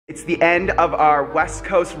It's the end of our West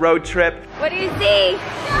Coast road trip. What do you see?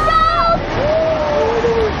 No!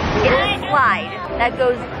 It's a slide that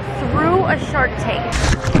goes through a shark tank.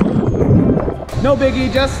 No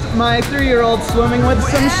biggie, just my 3-year-old swimming with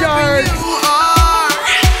some sharks.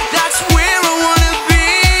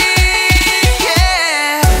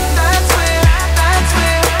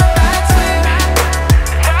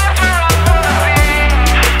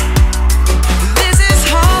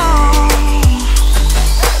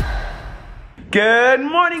 Good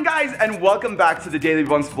morning, guys, and welcome back to the Daily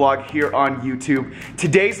Bones vlog here on YouTube.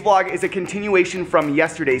 Today's vlog is a continuation from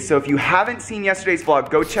yesterday's, so if you haven't seen yesterday's vlog,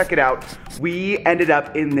 go check it out. We ended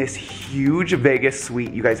up in this huge Vegas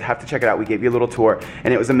suite. You guys have to check it out. We gave you a little tour,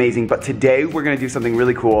 and it was amazing. But today, we're gonna do something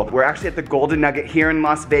really cool. We're actually at the Golden Nugget here in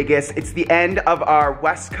Las Vegas. It's the end of our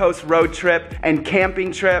West Coast road trip and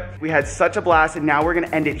camping trip. We had such a blast, and now we're gonna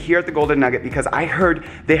end it here at the Golden Nugget because I heard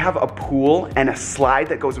they have a pool and a slide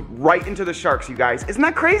that goes right into the sharks, you guys. Isn't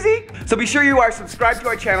that crazy? So be sure you are subscribed to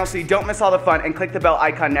our channel so you don't miss all the fun, and click the bell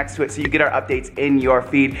icon next to it so you get our updates in your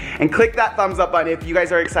feed. And click that thumbs up button if you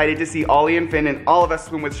guys are excited to see Ollie and Finn and all of us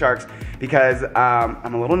swim with sharks, because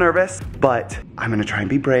I'm a little nervous, but I'm gonna try and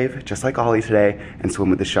be brave, just like Ollie today, and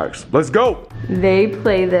swim with the sharks. Let's go! They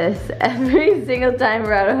play this every single time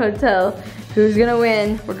we're at a hotel. Who's gonna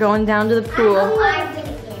win? We're going down to the pool.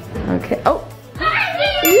 Okay. Oh!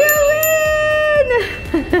 You win!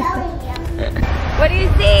 What do you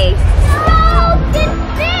see? Oh, it's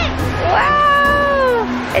fish!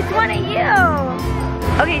 Wow! It's one of you!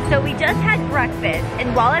 Okay, so we just had breakfast,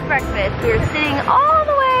 and while at breakfast, we were sitting all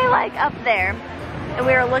the way like up there, and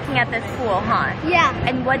we were looking at this pool, huh? Yeah.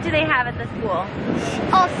 And what do they have at this pool?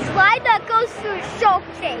 A slide that goes through a shark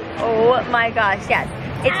tank. Oh my gosh, yes.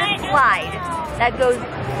 It's a slide that goes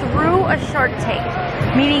through a shark tank,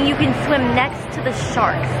 meaning you can swim next to the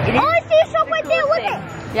sharks. Oh, I see a shark right there, look it!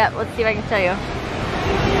 Yep, let's see if I can show you.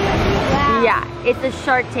 Wow. Yeah, it's a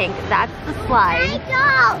shark tank. That's the slide. I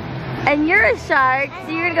know! And you're a shark,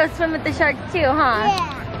 so you're gonna go swim with the sharks too, huh?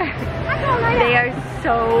 Yeah. They are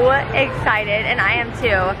so excited, and I am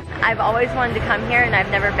too. I've always wanted to come here, and I've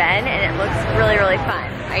never been, and it looks really, really fun.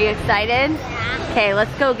 Are you excited? Yeah. Okay,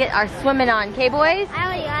 let's go get our swimming on, okay, boys? I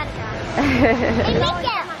already got it. Hey, Mickey!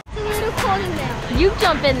 It's a little cold in there. You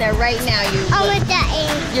jump in there right now, you. I want that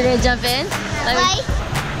in. You're gonna jump in? Right?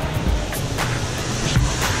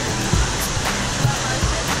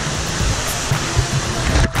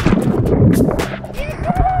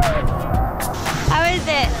 How is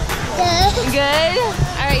it? Good?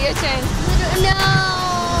 All right, your turn. No.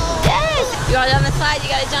 Yes. You all on the slide,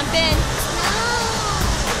 you gotta jump in. No.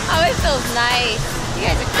 Oh, it feels nice. You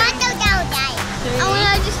guys are I crazy. don't know, guys.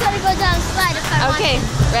 I just gotta go down the slide if I want. Okay,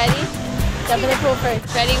 ready? Jump in the pool first.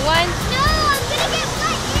 Ready? 1. No, I'm gonna get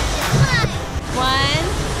wet in the slide. 1,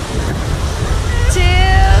 2.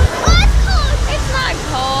 Oh, it's cold. It's not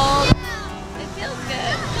cold. No. It feels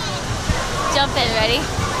good. Jump in, ready?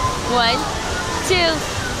 1, 2,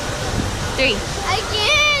 3. I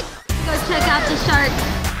can't. Go check out the shark.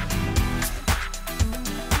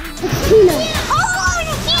 No. Oh,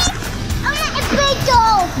 the fish! I want a big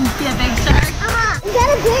dog. You see a big shark? Is that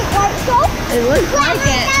a big white dog? It looks like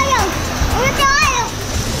it.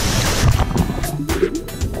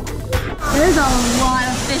 There's a lot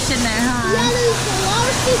of fish in there, huh? Yeah, there's a lot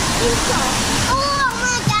of fish inside. Oh,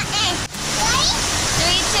 my God. Ready?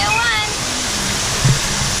 3, 2, 1.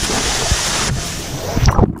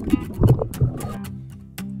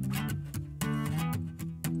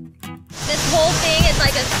 This whole thing is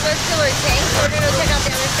like a circular tank, so we're gonna go check out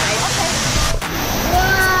the other side. Okay.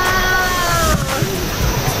 Wow.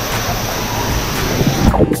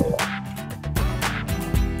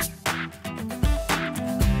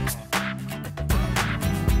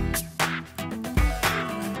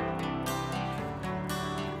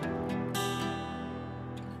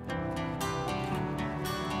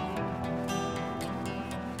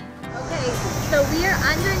 Okay, so we are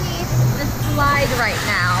underneath the slide right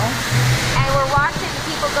now, and we're watching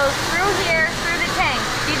people go through here, through the tank.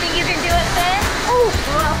 Do you think you can do it, Finn? Oh,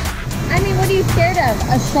 well. I mean, what are you scared of?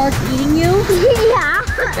 A shark eating you? Yeah.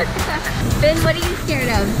 Finn, what are you scared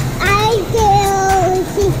of? I feel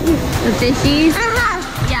fishy. The fishies? Uh-huh.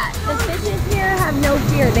 Yeah, the fishes here have no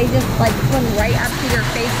fear. They just like swim right up to your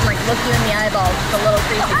face and like look you in the eyeballs. It's a little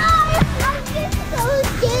creepy. I'm just so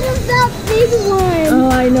scared of that big one.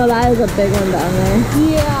 Oh, I know, that is a big one down there.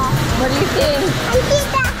 Yeah. What do you think? I see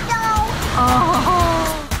that though. Oh.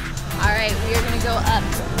 All right, we are gonna go up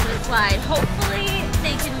the slide. Hopefully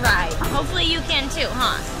they can ride. Hopefully you can too,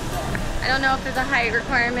 huh? I don't know if there's a height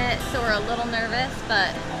requirement, so we're a little nervous,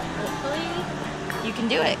 but hopefully you can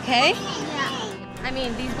do it, okay? Yeah. I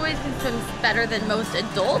mean, these boys can swim better than most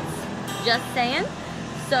adults, just saying.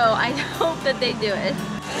 So I hope that they do it.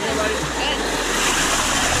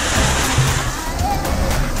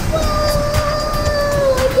 Whoa!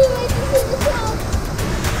 I can't wait to see the show.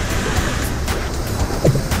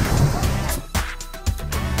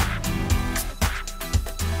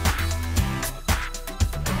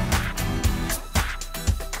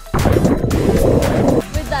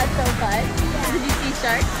 Was that so fun? Yeah. Did you see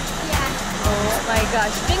sharks? Yeah. Oh my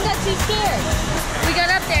gosh, Finn got too scared. We got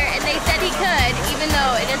up there and they said he could, even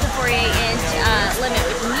though it is a 48-inch limit,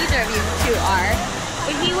 which neither of you two are.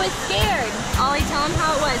 But he was scared. Ollie, tell him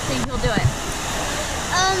how it was so he'll do it.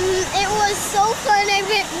 It was so fun. I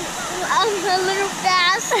went a little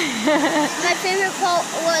fast. My favorite part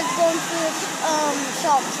was going through the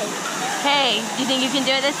shark tank. Hey, do you think you can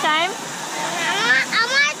do it this time? I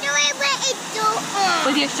want to do it with a suit on.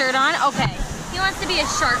 With your shirt on? Okay. He wants to be a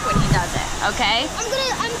shark when he does it, okay? I'm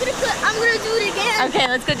gonna do it again. Okay,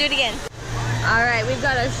 let's go do it again. All right, we've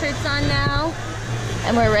got our shirts on now,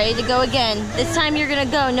 and we're ready to go again. This time you're gonna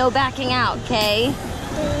go, no backing out, okay?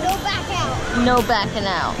 No back out. No backing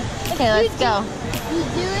out. Okay, let's go. You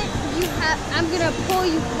do it. I'm gonna pull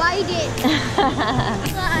you right in.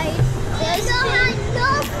 Guys,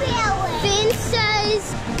 no feeling.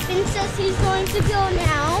 Finn says he's going to go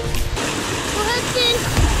now. Go ahead, Finn.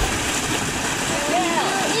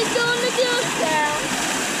 He's going to do it.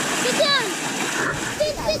 Sit down.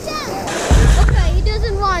 Sit down. Okay, he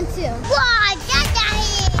doesn't want to. Why?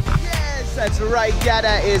 Yes, that's right.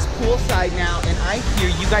 Yada is poolside now, and I hear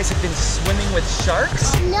you guys have been swimming with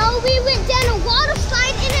sharks? No, we went down a water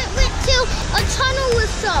slide and it went to a tunnel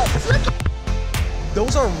with sharks. Look.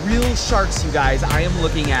 Those are real sharks, you guys. I am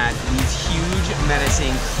looking at these huge,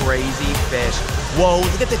 menacing, crazy fish. Whoa,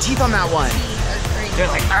 look at the teeth on that one. They're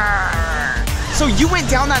like, argh. So you went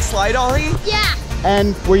down that slide, Ollie? Yeah.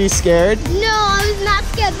 And were you scared? No, I was not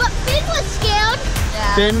scared, but Finn was scared.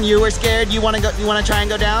 Yeah. Finn, you were scared? You want to go? You want to try and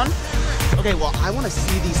go down? Okay, well, I want to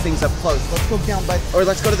see these things up close. Let's go down or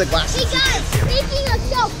let's go to the glass. Hey guys, speaking of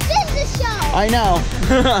show, Finn's the show. I know.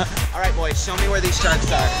 All right, boys, show me where these sharks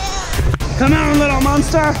are. Come on, little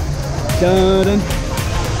monster. Dun,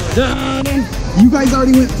 dun, dun. You guys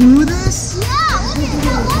already went through this? Yeah, look at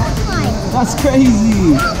that water slide. That's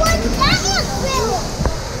crazy. That was big.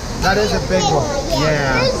 That is a big one.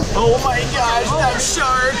 Yeah. Oh my gosh, that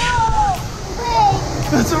shark.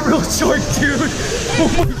 That's a real shark, dude.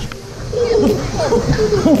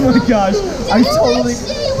 Oh my gosh. I totally.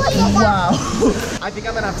 Wow. I think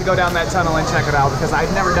I'm gonna have to go down that tunnel and check it out because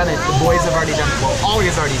I've never done it. The boys have already done it. Well, Ollie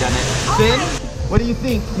has already done it. Finn, what do you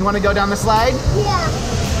think? You want to go down the slide? Yeah.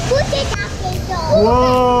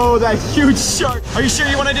 Whoa, that huge shark. Are you sure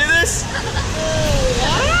you want to do this?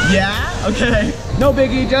 Yeah? Okay. No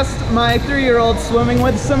biggie, just my 3-year-old swimming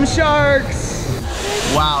with some sharks.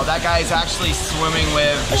 Wow, that guy is actually swimming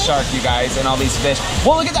with a shark, you guys, and all these fish.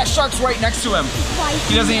 Well, look at that shark's right next to him.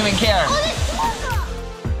 He doesn't even care.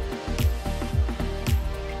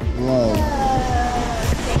 Whoa.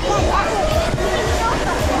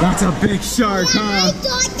 That's a big shark, huh? I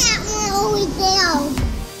thought that one over there.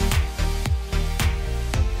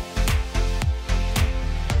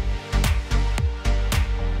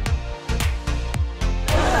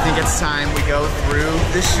 I think it's time we go through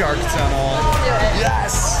the shark tunnel. Let's do it.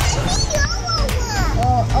 Yes!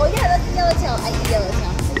 Oh yeah, that's the yellow tail. I can yellow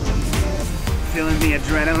tail. Feeling the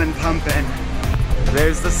adrenaline pumping.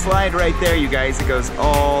 There's the slide right there, you guys. It goes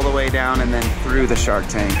all the way down and then through the shark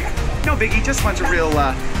tank. No biggie, just a bunch of real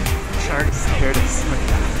sharks here to swim.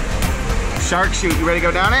 Shark shoot, you ready to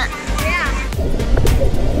go down it? Yeah.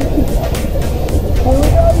 Here we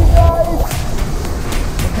go, you guys!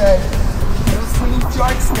 Okay, no swinging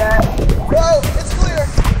sharks yet. Whoa, it's clear!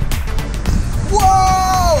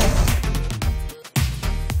 Whoa!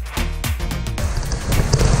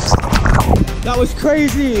 That was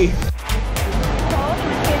crazy!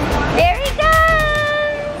 There he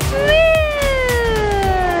goes! Woo!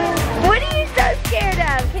 What are you so scared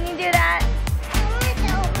of? Can you do that?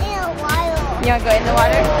 You want to go in the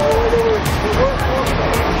water?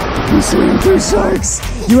 You're swimming through sharks!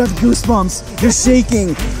 You have goosebumps! You're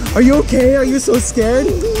shaking! Are you okay? Are you so scared?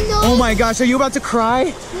 No. Oh my gosh, are you about to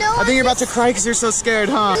cry? No. I think you're about to cry because you're so scared,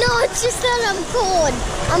 huh? No, it's just that I'm cold.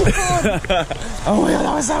 I'm cold. Oh my god,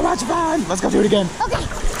 that was so much fun! Let's go do it again. Okay.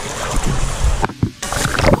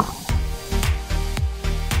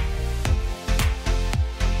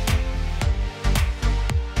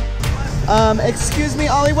 Excuse me,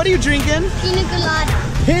 Ollie, what are you drinking? Pina colada.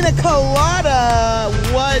 Pina colada!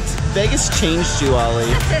 What? Vegas changed you, Ollie.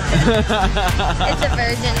 It's a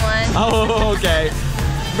virgin one. Oh, okay.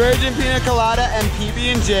 virgin pina colada and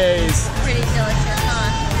PB&J's. Pretty delicious, huh?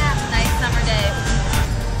 Yeah. Nice summer day.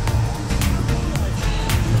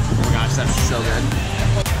 Oh my gosh, that's so good.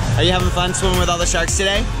 Are you having fun swimming with all the sharks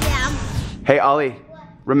today? Yeah. Hey, Ollie,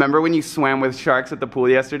 remember when you swam with sharks at the pool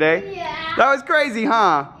yesterday? Yeah. That was crazy,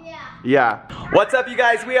 huh? Yeah. Yeah. What's up, you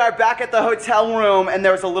guys? We are back at the hotel room, and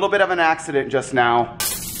there was a little bit of an accident just now.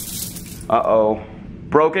 Uh-oh.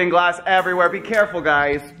 Broken glass everywhere. Be careful,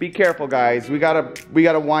 guys. Be careful, guys. We got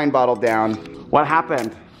a wine bottle down. What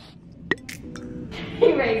happened?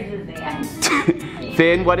 He raised his hand.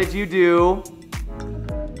 Finn, what did you do?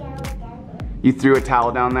 You threw a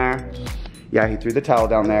towel down there? Yeah, he threw the towel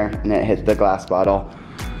down there, and it hit the glass bottle.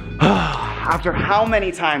 After how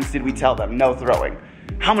many times did we tell them no throwing?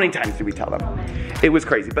 How many times did we tell them? It was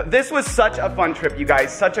crazy. But this was such a fun trip, you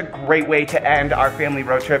guys. Such a great way to end our family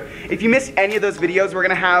road trip. If you missed any of those videos, we're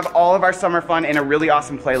gonna have all of our summer fun in a really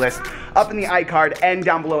awesome playlist up in the iCard and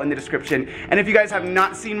down below in the description. And if you guys have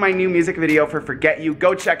not seen my new music video for Forget You,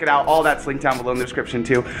 go check it out. All that's linked down below in the description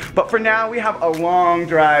too. But for now, we have a long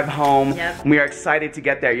drive home. Yep. And we are excited to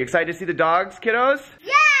get there. You excited to see the dogs, kiddos?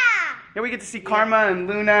 Yeah. Yeah, we get to see Karma and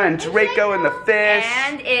Luna and Draco and the fish.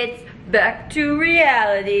 And it's back to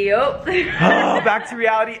reality. Oh. Oh, back to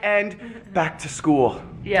reality and back to school.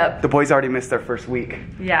 Yep. The boys already missed their first week.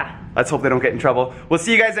 Yeah. Let's hope they don't get in trouble. We'll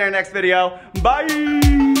see you guys in our next video.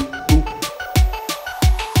 Bye!